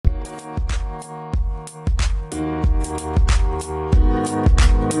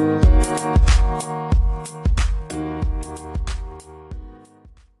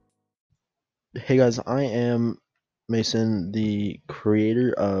Hey guys, I am Mason, the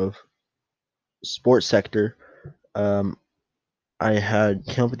creator of Sports Sector. Um, I had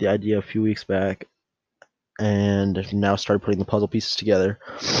came up with the idea a few weeks back and now started putting the puzzle pieces together.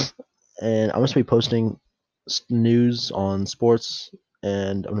 And I'm going to be posting news on sports,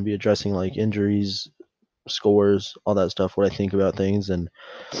 and I'm going to be addressing like injuries, scores, all that stuff, what I think about things. And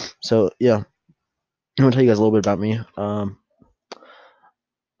so, yeah, I'm going to tell you guys a little bit about me.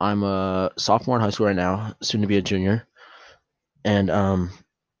 I'm a sophomore in high school right now, soon to be a junior. And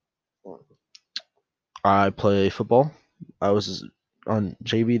I play football. I was on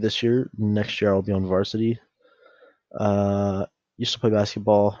JV this year. Next year I'll be on varsity. Uh, Used to play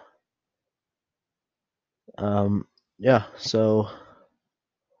basketball. Yeah. So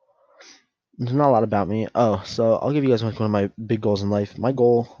there's not a lot about me. Oh, so I'll give you guys like one of my big goals in life.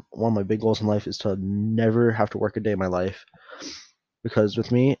 One of my big goals in life, is to never have to work a day in my life. Because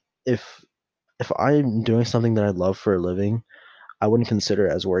with me, if if I'm doing something that I love for a living, I wouldn't consider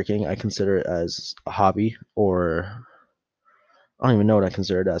it as working. I consider it as a hobby, or I don't even know what I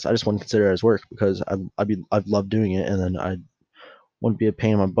consider it as. I just wouldn't consider it as work because I'd love doing it, and then I wouldn't be a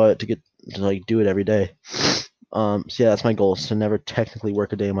pain in my butt to get to like do it every day. So yeah, that's my goal, is to never technically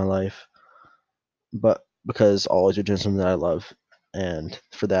work a day in my life, but because I'll always be doing something that I love, and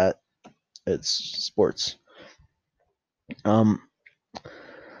for that, it's sports. Um,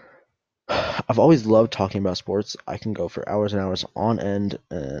 I've always loved talking about sports. I can go for hours and hours on end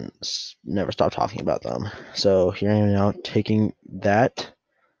and never stop talking about them. So here I am now taking that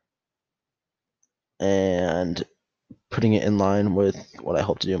and putting it in line with what I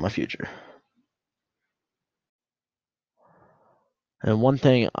hope to do in my future. And one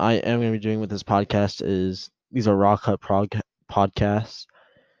thing I am going to be doing with this podcast is these are raw cut podcasts.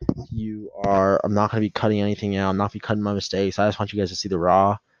 I'm not going to be cutting anything out. I'm not going to be cutting my mistakes. I just want you guys to see the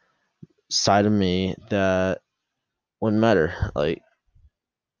raw side of me that wouldn't matter. Like,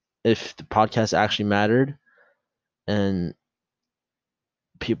 if the podcast actually mattered and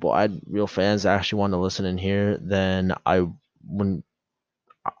real fans actually want to listen and hear, then I wouldn't,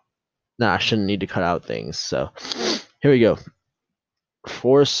 I shouldn't need to cut out things. So here we go.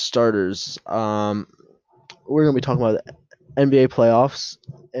 For starters, we're going to be talking about NBA playoffs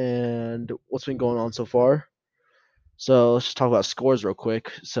and what's been going on so far. So let's just talk about scores real quick.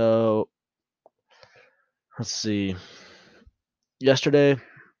 So let's see. Yesterday,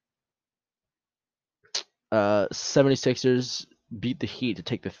 76ers beat the Heat to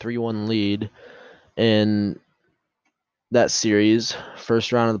take the 3-1 lead in that series,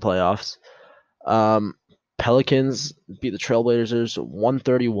 first round of the playoffs. Um, Pelicans beat the Trailblazers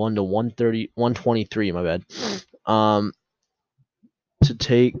 131 to 123, my bad. To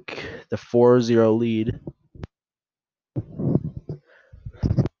take the 4-0 lead.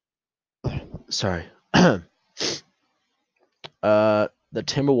 Sorry. The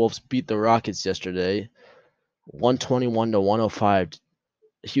Timberwolves beat the Rockets yesterday, 121 to 105.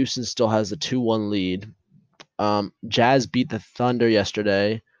 Houston still has the 2-1 lead. Jazz beat the Thunder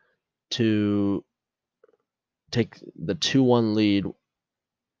yesterday to take the 2-1 lead.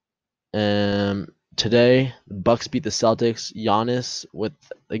 Today, the Bucks beat the Celtics. Giannis with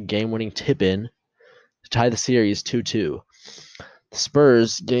a game-winning tip-in to tie the series 2-2. The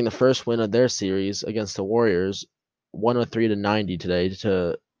Spurs getting the first win of their series against the Warriors, 103 to 90 today,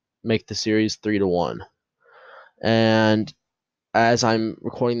 to make the series 3-1. And as I'm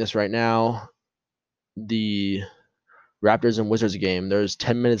recording this right now, the Raptors and Wizards game, there's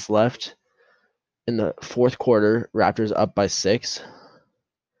 10 minutes left in the fourth quarter. Raptors up by 6.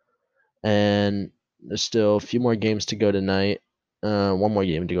 And there's still a few more games to go tonight. One more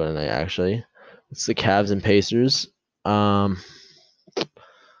game to go tonight, actually. It's the Cavs and Pacers.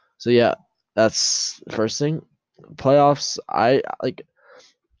 So yeah, that's the first thing. Playoffs, I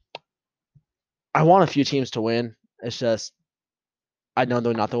want a few teams to win. It's just I know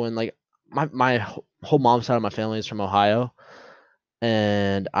they're not the win. Like my whole mom's side of my family is from Ohio,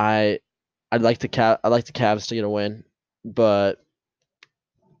 and I'd like I like the Cavs to get a win, but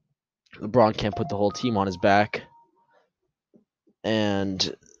LeBron can't put the whole team on his back.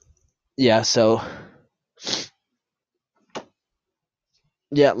 And yeah, so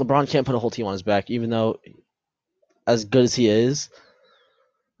yeah, LeBron can't put a whole team on his back, even though as good as he is,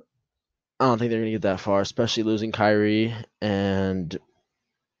 I don't think they're gonna get that far, especially losing Kyrie and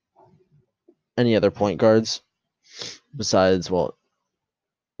any other point guards besides, well,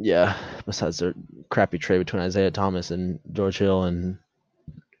 yeah, besides their crappy trade between Isaiah Thomas and George Hill and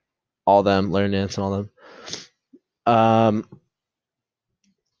all them, Larry Nance and all them.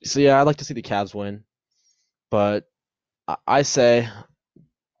 So yeah, I'd like to see the Cavs win, but I say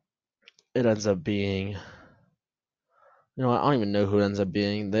it ends up being. You know, I don't even know who it ends up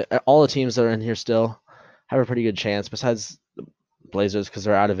being. All the teams that are in here still have a pretty good chance, besides the Blazers because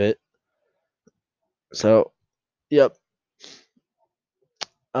they're out of it. So, yep.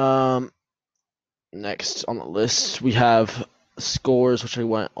 Next on the list we have scores, which I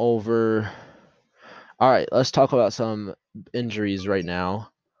went over. All right, let's talk about some injuries right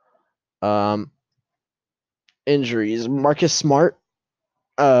now. Injuries. Marcus Smart.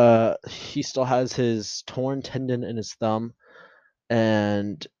 He still has his torn tendon in his thumb,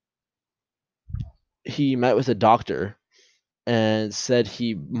 and he met with a doctor and said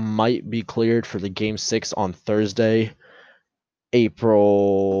he might be cleared for the game 6 on Thursday,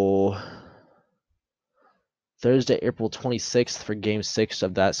 April 26th for game 6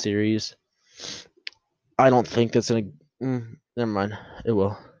 of that series. I don't think that's gonna. Never mind. It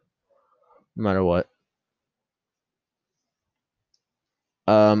will, no matter what.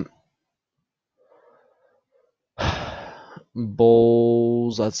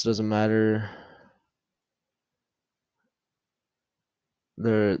 Bulls. That doesn't matter.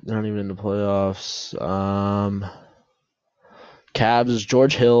 They're not even in the playoffs. Cavs.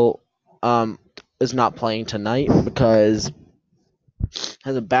 George Hill is not playing tonight because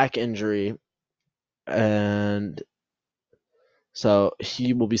has a back injury, and so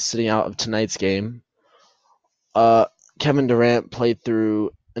he will be sitting out of tonight's game. Kevin Durant played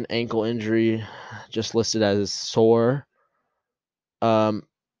through an ankle injury, just listed as sore. Curry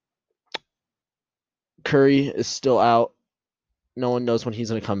is still out. No one knows when he's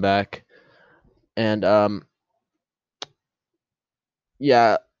going to come back. And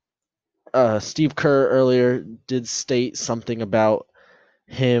yeah, Steve Kerr earlier did state something about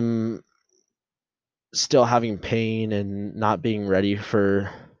him still having pain and not being ready to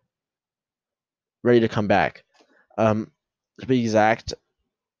come back. To be exact,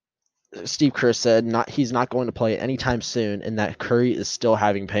 Steve Kerr said he's not going to play anytime soon, and that Curry is still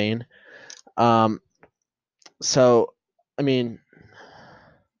having pain. So, I mean,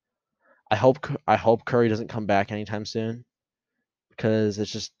 I hope Curry doesn't come back anytime soon because it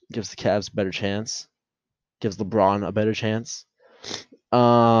just gives the Cavs a better chance, gives LeBron a better chance.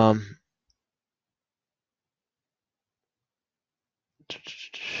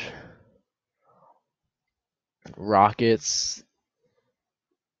 Rockets.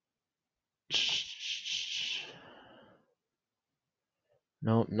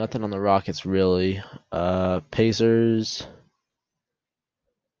 No, nothing on the Rockets really. Pacers.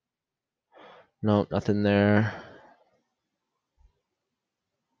 No, nothing there.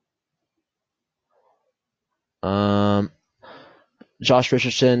 Josh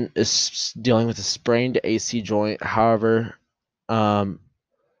Richardson is dealing with a sprained AC joint. However,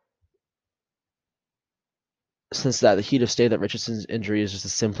 since that the heat of state that Richardson's injury is just a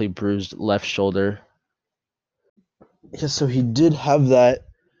simply bruised left shoulder. Yeah, so he did have that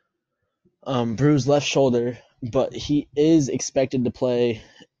bruised left shoulder, but he is expected to play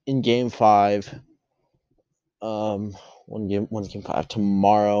in Game 5. When's Game 5?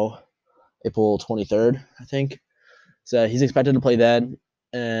 Tomorrow, April 23rd, I think. So he's expected to play then,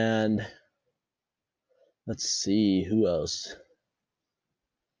 and let's see who else.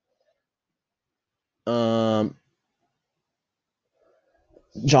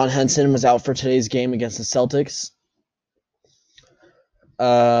 John Henson was out for today's game against the Celtics.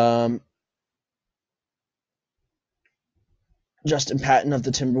 Justin Patton of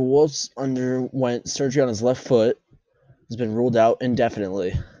the Timberwolves underwent surgery on his left foot. Has been ruled out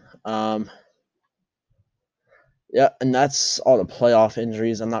indefinitely. Yeah, and that's all the playoff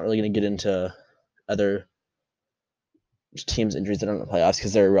injuries. I'm not really going to get into other teams' injuries that are in the playoffs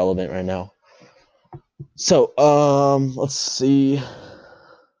because they're irrelevant right now. So, let's see.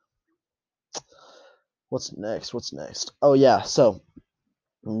 What's next? Oh, yeah. So,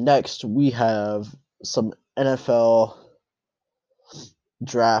 next we have some NFL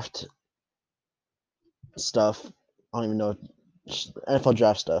draft stuff. I don't even know. NFL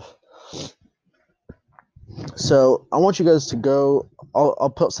draft stuff. So, I want you guys to go.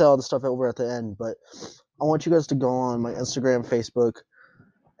 I'll say all the stuff over at the end, but I want you guys to go on my Instagram, Facebook,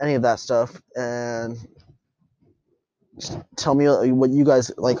 any of that stuff, and tell me what you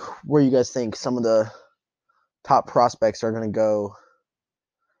guys like, where you guys think some of the top prospects are going to go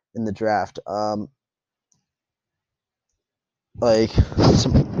in the draft. Like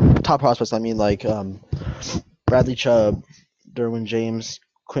some top prospects, I mean like Bradley Chubb, Derwin James,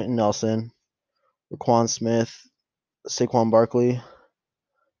 Quentin Nelson, Raquan Smith, Saquon Barkley,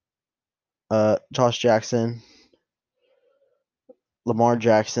 Josh Jackson, Lamar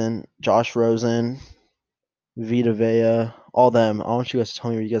Jackson, Josh Rosen, Vita Vea, all them. I want you guys to tell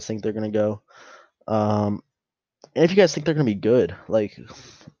me where you guys think they're gonna go. And if you guys think they're gonna be good, like a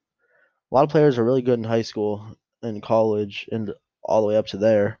lot of players are really good in high school and college and all the way up to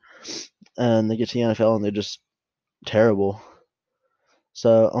there, and they get to the NFL and they're just terrible.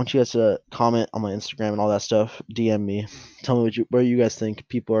 So I want you guys to comment on my Instagram and all that stuff. DM me. Tell me where you guys think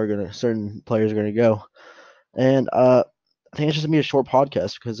certain players are gonna go. And I think it's just gonna be a short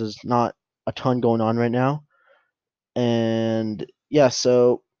podcast because there's not a ton going on right now. And yeah,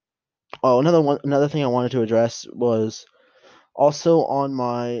 so another thing I wanted to address was also on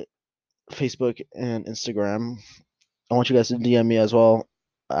my Facebook and Instagram. I want you guys to DM me as well,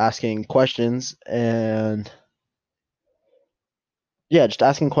 asking questions and yeah, just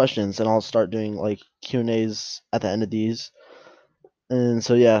asking questions, and I'll start doing like Q&As at the end of these. And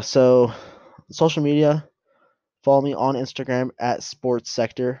so yeah, so social media, follow me on Instagram at Sports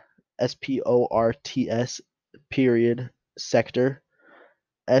Sector, SPORTS period sector,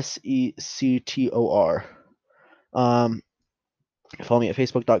 SECTOR. Follow me at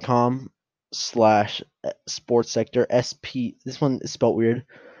facebook.com/sports sector SP. This one is spelled weird.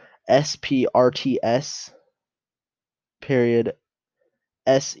 SPRTS period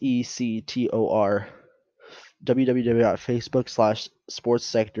SECTOR. www.facebook/sports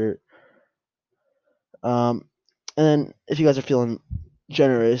sector. And then if you guys are feeling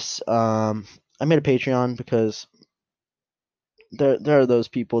generous, I made a Patreon because there are those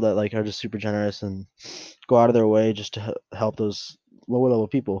people that like are just super generous and go out of their way just to help those lower level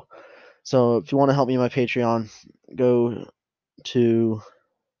people. So if you want to help me on my Patreon, go to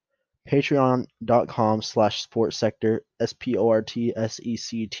patreon.com/sports sector,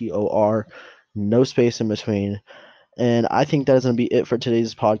 SPORTSECTOR, no space in between. And I think that is going to be it for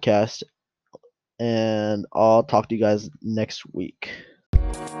today's podcast. And I'll talk to you guys next week.